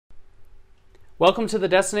Welcome to the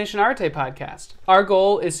Destination Arte podcast. Our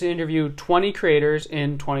goal is to interview 20 creators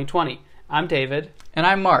in 2020. I'm David. And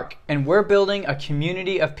I'm Mark, and we're building a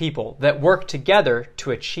community of people that work together to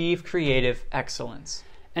achieve creative excellence.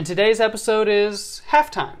 And today's episode is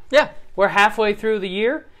halftime. Yeah. We're halfway through the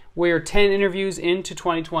year. We're 10 interviews into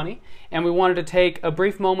 2020, and we wanted to take a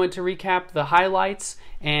brief moment to recap the highlights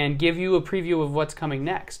and give you a preview of what's coming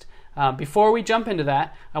next. Before we jump into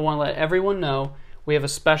that, I want to let everyone know we have a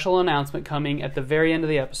special announcement coming at the very end of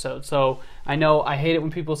the episode. So I know I hate it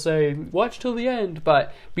when people say, watch till the end,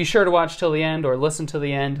 but be sure to watch till the end or listen to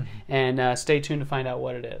the end and stay tuned to find out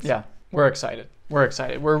what it is. Yeah, we're excited.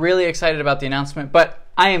 We're really excited about the announcement, but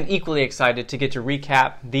I am equally excited to get to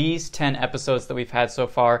recap these 10 episodes that we've had so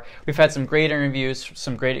far. We've had some great interviews,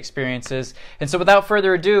 some great experiences. And so without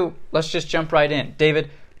further ado, let's just jump right in.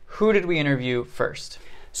 David, who did we interview first?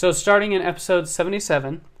 So starting in episode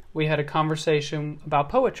 77, we had a conversation about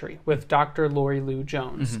poetry with Dr. Lori Lou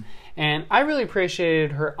Jones. And I really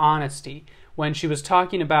appreciated her honesty when she was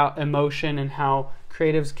talking about emotion and how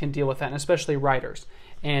creatives can deal with that, and especially writers.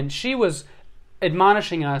 And she was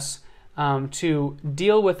admonishing us to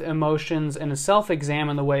deal with emotions and to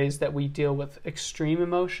self-examine the ways that we deal with extreme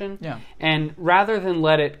emotion. Yeah. And rather than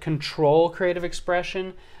let it control creative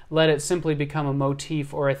expression, let it simply become a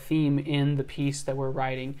motif or a theme in the piece that we're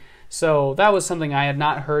writing. So that was something I had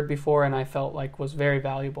not heard before, and I felt like was very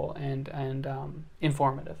valuable and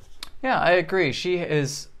informative. Yeah, I agree. She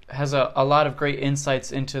has a lot of great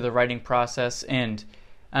insights into the writing process, and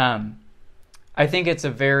I think it's a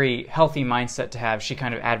very healthy mindset to have. She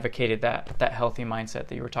kind of advocated that healthy mindset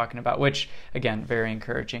that you were talking about, which, again, very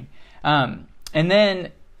encouraging. And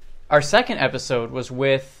then our second episode was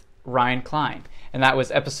with Ryan Klein, and that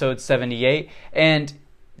was episode 78. And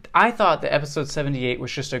I thought that episode 78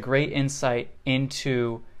 was just a great insight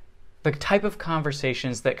into the type of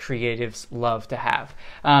conversations that creatives love to have.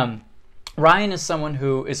 Ryan is someone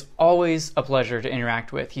who is always a pleasure to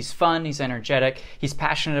interact with. He's fun, he's energetic, he's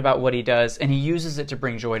passionate about what he does, and he uses it to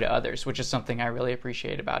bring joy to others, which is something I really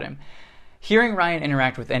appreciate about him. Hearing Ryan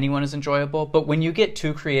interact with anyone is enjoyable, but when you get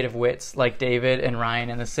two creative wits like David and Ryan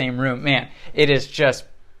in the same room, man, it is just,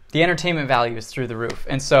 the entertainment value is through the roof.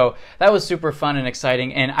 And so that was super fun and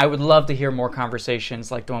exciting, and I would love to hear more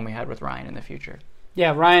conversations like the one we had with Ryan in the future.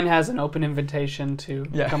 Yeah, Ryan has an open invitation to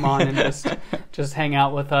come on and just hang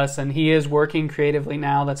out with us, and he is working creatively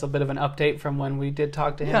now. That's a bit of an update from when we did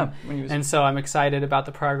talk to him. And so I'm excited about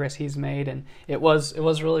the progress he's made, and it was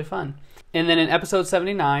really fun. And then in episode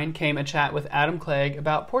 79 came a chat with Adam Clegg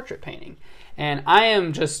about portrait painting. And I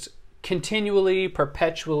am just continually,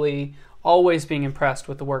 perpetually, always being impressed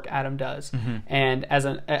with the work Adam does. And as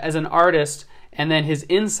an artist, and then his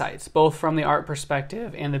insights, both from the art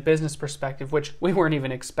perspective and the business perspective, which we weren't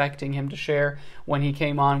even expecting him to share when he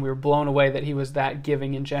came on. We were blown away that he was that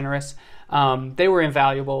giving and generous. They were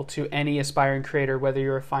invaluable to any aspiring creator, whether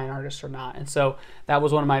you're a fine artist or not. And so that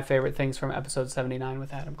was one of my favorite things from episode 79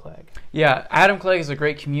 with Adam Clegg. Yeah, Adam Clegg is a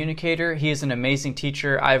great communicator. He is an amazing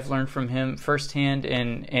teacher. I've learned from him firsthand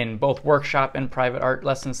in both workshop and private art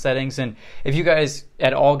lesson settings. And if you guys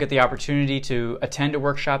at all get the opportunity to attend a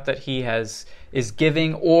workshop that he is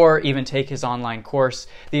giving, or even take his online course,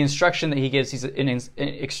 the instruction that he gives, he's an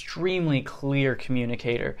extremely clear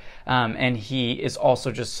communicator, and he is also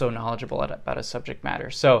just so knowledgeable about a subject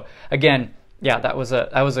matter. So again, yeah, that was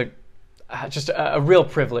just a real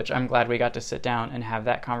privilege. I'm glad we got to sit down and have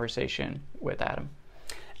that conversation with Adam.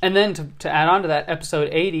 And then to add on to that, episode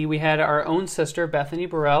 80, we had our own sister, Bethany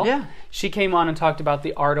Burrell. Yeah. She came on and talked about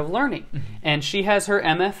the art of learning. And she has her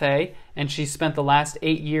MFA, and she spent the last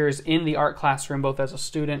 8 years in the art classroom, both as a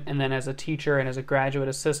student and then as a teacher and as a graduate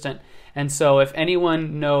assistant. And so if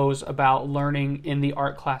anyone knows about learning in the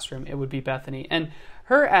art classroom, it would be Bethany. And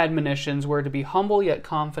her admonitions were to be humble yet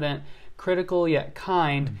confident, critical yet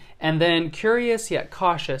kind, and then curious yet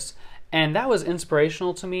cautious. And that was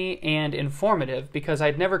inspirational to me and informative because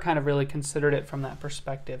I'd never kind of really considered it from that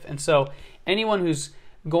perspective. And so anyone who's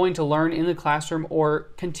going to learn in the classroom or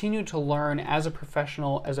continue to learn as a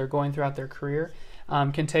professional as they're going throughout their career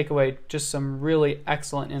can take away just some really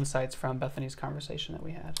excellent insights from Bethany's conversation that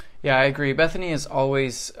we had. Yeah, I agree. Bethany is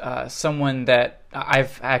always someone that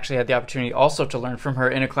I've actually had the opportunity also to learn from her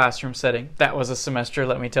in a classroom setting. That was a semester,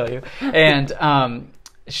 let me tell you. And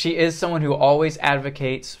she is someone who always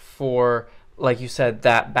advocates for, like you said,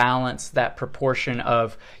 that balance, that proportion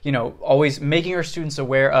of, always making our students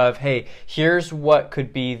aware of, hey, here's what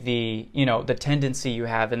could be the tendency you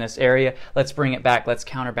have in this area. Let's bring it back. Let's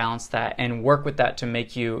counterbalance that and work with that to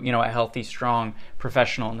make you, a healthy, strong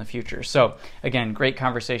professional in the future. So again, great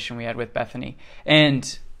conversation we had with Bethany.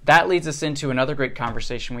 And that leads us into another great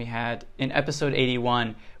conversation we had in episode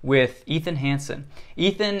 81 with Ethan Hansen.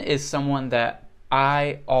 Ethan is someone that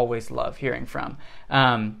I always love hearing from.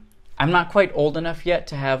 I'm not quite old enough yet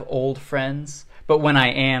to have old friends, but when I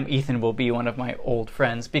am, Ethan will be one of my old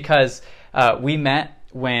friends, because we met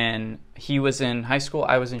when he was in high school,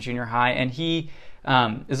 I was in junior high, and he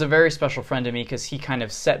is a very special friend to me because he kind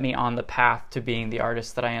of set me on the path to being the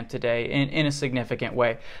artist that I am today in a significant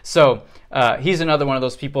way. So he's another one of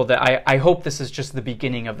those people that I hope this is just the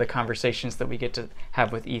beginning of the conversations that we get to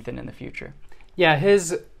have with Ethan in the future. Yeah,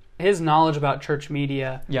 his knowledge about church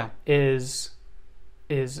media yeah. is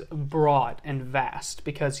broad and vast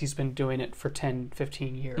because he's been doing it for 10,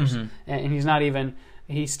 15 years. Mm-hmm. And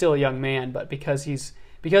he's still a young man, but because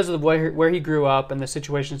of where he grew up and the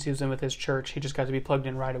situations he was in with his church, he just got to be plugged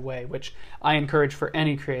in right away, which I encourage for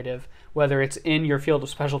any creative, whether it's in your field of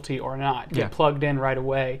specialty or not. Get plugged in right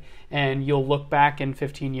away, and you'll look back in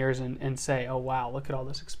 15 years and say, oh, wow, look at all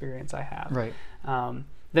this experience I have. Right.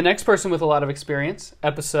 The next person with a lot of experience,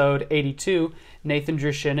 episode 82, Nathan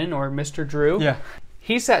Drushinen, or Mr. Drew. Yeah.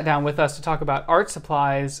 He sat down with us to talk about art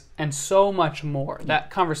supplies and so much more. That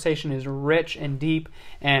conversation is rich and deep,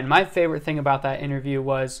 and my favorite thing about that interview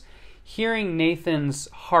was hearing Nathan's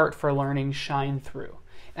heart for learning shine through.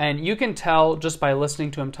 And you can tell just by listening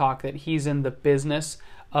to him talk that he's in the business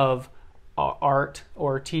of art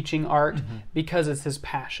or teaching art because it's his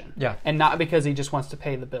passion, and not because he just wants to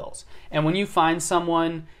pay the bills. And when you find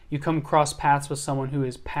someone, you come across paths with someone who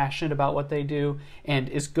is passionate about what they do and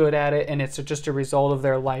is good at it, and it's just a result of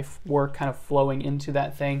their life work kind of flowing into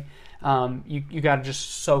that thing, you got to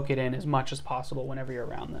just soak it in as much as possible whenever you're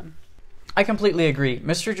around them. I completely agree.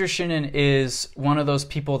 Mr. Drushinen is one of those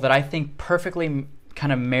people that I think perfectly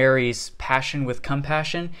kind of marries passion with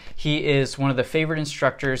compassion. He is one of the favorite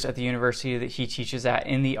instructors at the university that he teaches at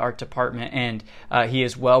in the art department, and he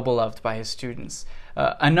is well beloved by his students.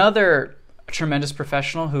 Another tremendous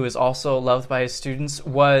professional who is also loved by his students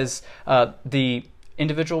was the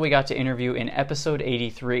individual we got to interview in episode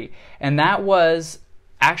 83, and that was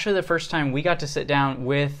actually the first time we got to sit down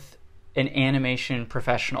with an animation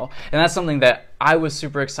professional. And that's something that I was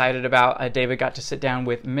super excited about. David got to sit down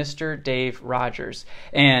with Mr. Dave Rogers.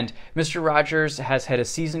 And Mr. Rogers has had a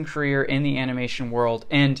seasoned career in the animation world.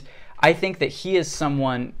 And I think that he is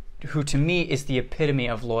someone who, to me, is the epitome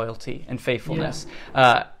of loyalty and faithfulness.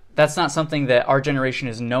 Yeah. That's not something that our generation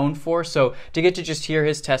is known for. So to get to just hear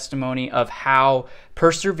his testimony of how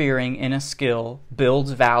persevering in a skill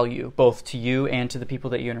builds value both to you and to the people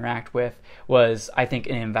that you interact with was, I think,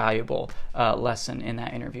 an invaluable lesson in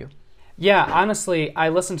that interview. Yeah, honestly, I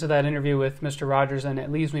listened to that interview with Mr. Rogers and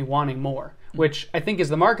it leaves me wanting more, which I think is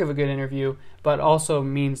the mark of a good interview, but also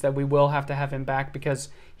means that we will have to have him back because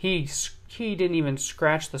he didn't even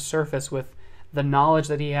scratch the surface with the knowledge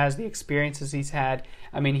that he has, the experiences he's had.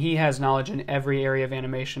 I mean, he has knowledge in every area of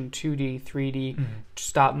animation, 2D, 3D,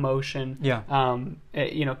 stop motion,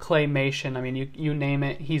 claymation. I mean, you name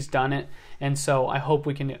it, he's done it. And so I hope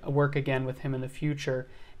we can work again with him in the future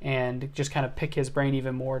and just kind of pick his brain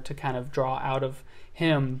even more to kind of draw out of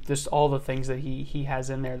him just all the things that he has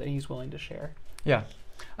in there that he's willing to share. Yeah.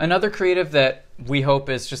 Another creative that we hope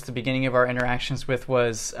is just the beginning of our interactions with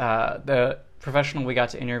was the professional we got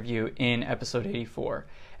to interview in episode 84,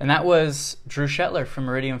 and that was Drew Shetler from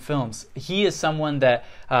Meridian Films. He is someone that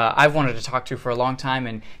I've wanted to talk to for a long time,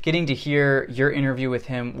 and getting to hear your interview with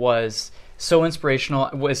him was so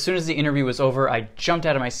inspirational. As soon as the interview was over, I jumped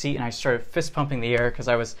out of my seat and I started fist pumping the air because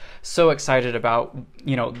I was so excited about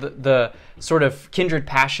the sort of kindred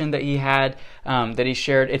passion that he had, that he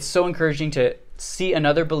shared. It's so encouraging to see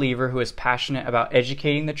another believer who is passionate about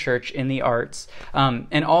educating the church in the arts,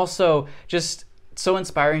 and also just so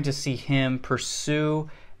inspiring to see him pursue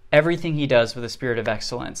everything he does with a spirit of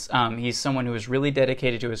excellence. He's someone who is really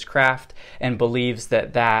dedicated to his craft and believes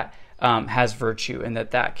that has virtue and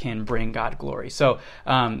that can bring God glory. So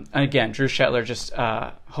again, Drew Shetler, just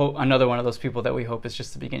another one of those people that we hope is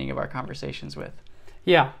just the beginning of our conversations with.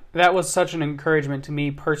 Yeah, that was such an encouragement to me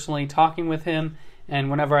personally, talking with him. And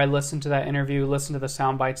whenever I listen to that interview, listen to the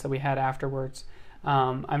sound bites that we had afterwards,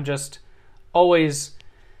 I'm just always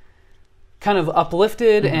kind of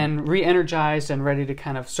uplifted and re-energized and ready to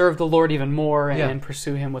kind of serve the Lord even more and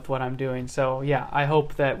pursue Him with what I'm doing. So yeah, I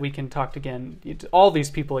hope that we can talk again, all these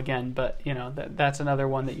people again, but that's another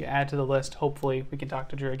one that you add to the list. Hopefully we can talk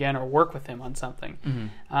to Drew again or work with him on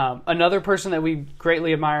something. Another person that we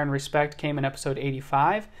greatly admire and respect came in episode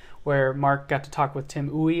 85, where Mark got to talk with Tim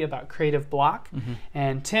Uwe about creative block.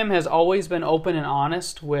 And Tim has always been open and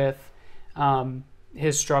honest with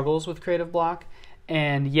his struggles with creative block.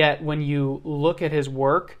 And yet when you look at his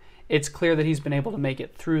work, it's clear that he's been able to make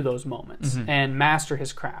it through those moments and master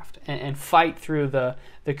his craft and fight through the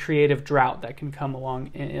creative drought that can come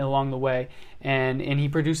along the way. And he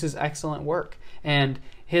produces excellent work. And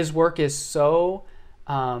his work is so,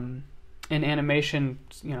 in animation,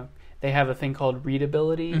 they have a thing called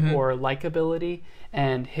readability or likability,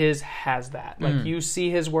 and his has that. Like, you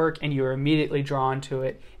see his work and you're immediately drawn to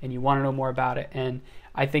it and you want to know more about it. And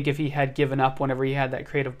I think if he had given up whenever he had that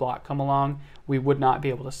creative block come along, we would not be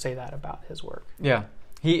able to say that about his work. Yeah.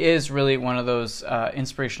 He is really one of those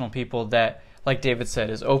inspirational people that, like David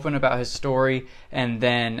said, is open about his story, and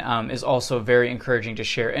then is also very encouraging to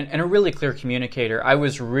share, and a really clear communicator. I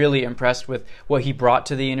was really impressed with what he brought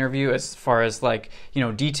to the interview as far as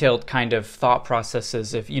detailed kind of thought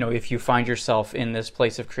processes. If you find yourself in this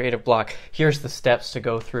place of creative block, here's the steps to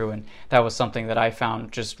go through, and that was something that I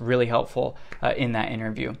found just really helpful in that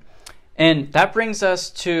interview. And that brings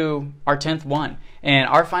us to our 10th one. And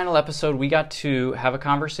our final episode, we got to have a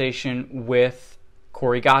conversation with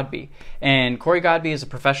Corey Godby. And Corey Godby is a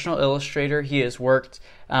professional illustrator. He has worked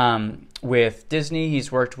with Disney.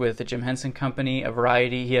 He's worked with the Jim Henson Company, a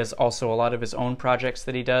variety. He has also a lot of his own projects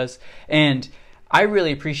that he does. And I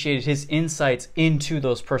really appreciated his insights into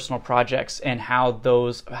those personal projects and how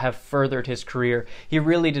those have furthered his career. He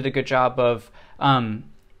really did a good job of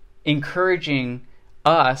encouraging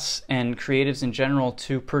us and creatives in general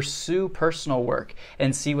to pursue personal work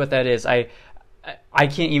and see what that is. I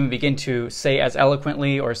can't even begin to say as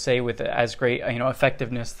eloquently or say with as great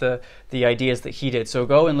effectiveness the ideas that he did. So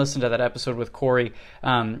go and listen to that episode with Corey.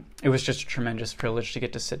 It was just a tremendous privilege to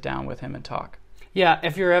get to sit down with him and talk. Yeah,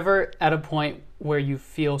 if you're ever at a point where you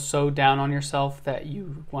feel so down on yourself that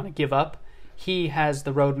you want to give up, he has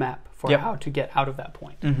the roadmap for how to get out of that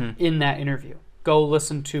point in that interview. Go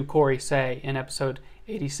listen to Corey say in episode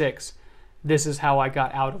 86, this is how I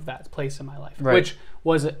got out of that place in my life, which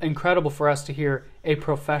was incredible for us to hear a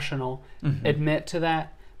professional admit to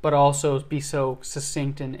that, but also be so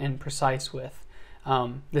succinct and precise with,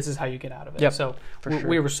 this is how you get out of it. So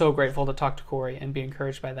we were so grateful to talk to Corey and be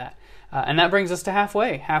encouraged by that. And that brings us to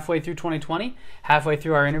halfway through 2020, halfway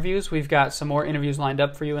through our interviews. We've got some more interviews lined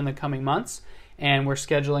up for you in the coming months, and we're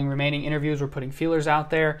scheduling remaining interviews. We're putting feelers out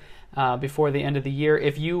there before the end of the year.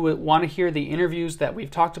 If you want to hear the interviews that we've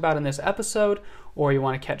talked about in this episode, or you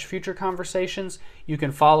want to catch future conversations, you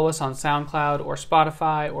can follow us on SoundCloud or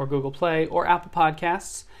Spotify or Google Play or Apple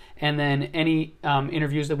Podcasts. And then any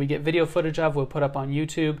interviews that we get video footage of, we'll put up on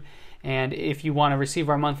YouTube. And if you want to receive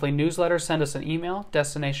our monthly newsletter, send us an email,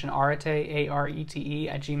 destinationarete, ARETE,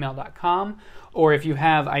 @gmail.com. Or if you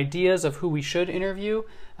have ideas of who we should interview,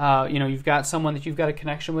 you've got someone that you've got a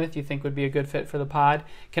connection with you think would be a good fit for the pod,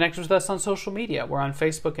 connect with us on social media. We're on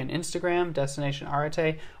Facebook and Instagram, Destination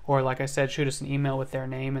Arete, or like I said, shoot us an email with their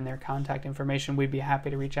name and their contact information. We'd be happy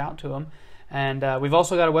to reach out to them. And we've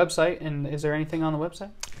also got a website. And is there anything on the website?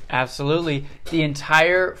 Absolutely. The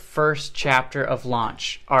entire first chapter of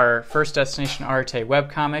Launch, our first Destination Arete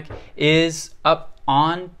webcomic, is up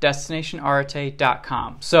on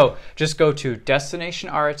destinationarete.com. So just go to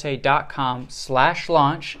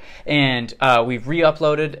destinationarete.com/launch, and we've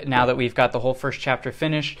re-uploaded now that we've got the whole first chapter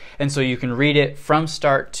finished, and so you can read it from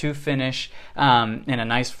start to finish in a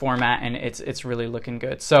nice format, and it's really looking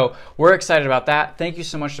good. So we're excited about that. Thank you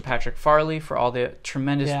so much to Patrick Farley for all the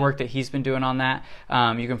tremendous work that he's been doing on that.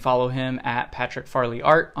 You can follow him at Patrick Farley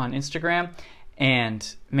Art on Instagram.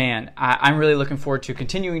 And man, I'm really looking forward to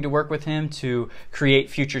continuing to work with him to create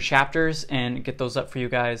future chapters and get those up for you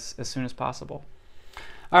guys as soon as possible.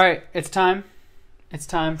 All right, it's time. It's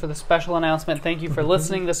time for the special announcement. Thank you for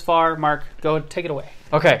listening this far. Mark, go take it away.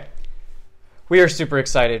 Okay. We are super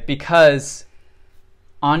excited because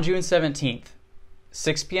on June 17th,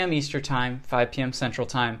 6 p.m. Eastern Time, 5 p.m. Central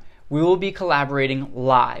Time, we will be collaborating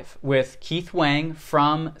live with Keith Wang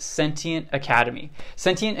from Sentient Academy.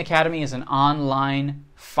 Sentient Academy is an online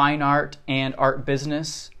fine art and art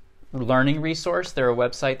business learning resource. They're a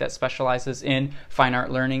website that specializes in fine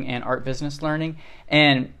art learning and art business learning.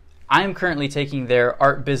 And I'm currently taking their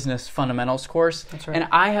Art Business Fundamentals course. That's right. And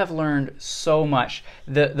I have learned so much.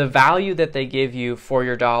 The value that they give you for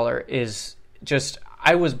your dollar is just...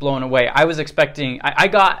 I was blown away. I was expecting, I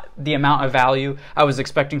got the amount of value I was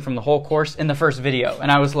expecting from the whole course in the first video. And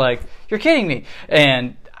I was like, you're kidding me.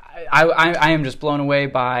 And I am just blown away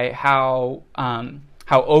by how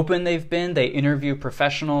open they've been. They interview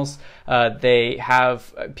professionals. They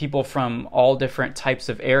have people from all different types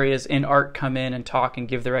of areas in art come in and talk and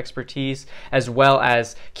give their expertise, as well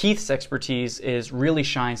as Keith's expertise really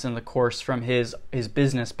shines in the course from his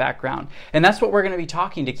business background. And that's what we're going to be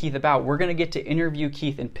talking to Keith about. We're going to get to interview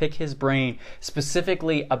Keith and pick his brain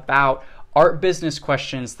specifically about art business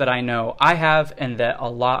questions that I know I have and that a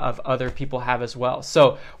lot of other people have as well.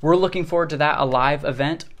 So we're looking forward to that, a live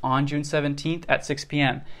event on June 17th at 6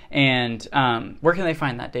 p.m. And where can they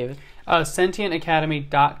find that, David?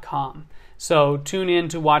 Sentientacademy.com. So tune in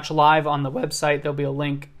to watch live on the website. There'll be a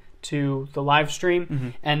link to the live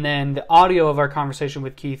stream. And then the audio of our conversation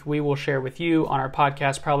with Keith, we will share with you on our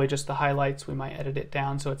podcast, probably just the highlights. We might edit it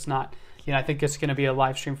down so it's not... I think it's going to be a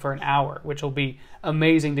live stream for an hour, which will be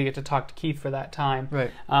amazing to get to talk to Keith for that time. Right.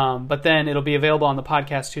 But then it'll be available on the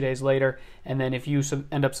podcast 2 days later. And then if you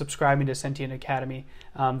end up subscribing to Sentient Academy,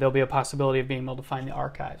 there'll be a possibility of being able to find the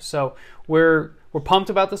archives. So we're pumped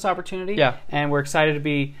about this opportunity. Yeah. And we're excited to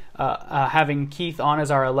be having Keith on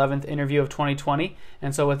as our 11th interview of 2020.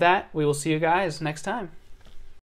 And so with that, we will see you guys next time.